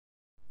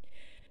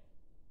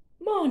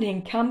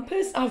Morning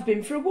campers, I've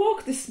been for a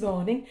walk this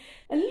morning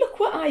and look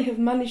what I have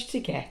managed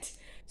to get.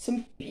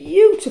 Some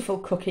beautiful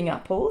cooking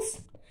apples,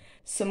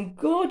 some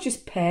gorgeous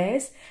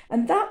pears,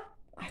 and that,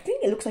 I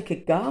think it looks like a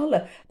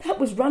gala.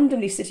 That was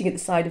randomly sitting at the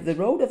side of the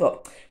road. I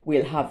thought,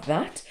 we'll have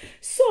that.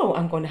 So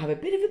I'm going to have a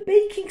bit of a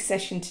baking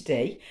session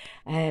today.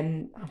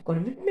 I'm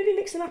going to maybe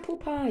make some apple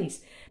pies.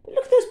 But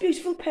look at those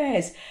beautiful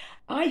pears.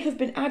 I have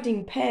been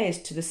adding pears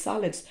to the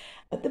salads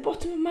at the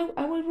bottom of Mount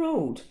Owl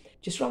Road.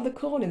 Just round the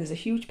corner, there's a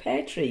huge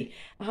pear tree,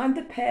 and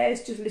the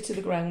pears just litter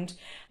the ground,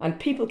 and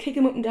people kick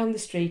them up and down the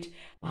street.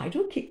 I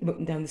don't kick them up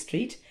and down the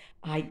street.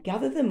 I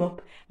gather them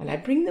up and I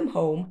bring them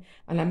home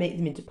and I make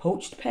them into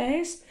poached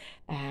pears.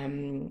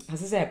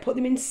 As I say, I put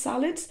them in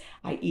salads.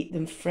 I eat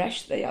them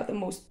fresh. They are the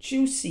most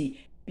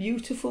juicy,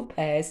 beautiful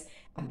pears,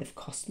 and they've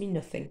cost me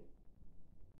nothing.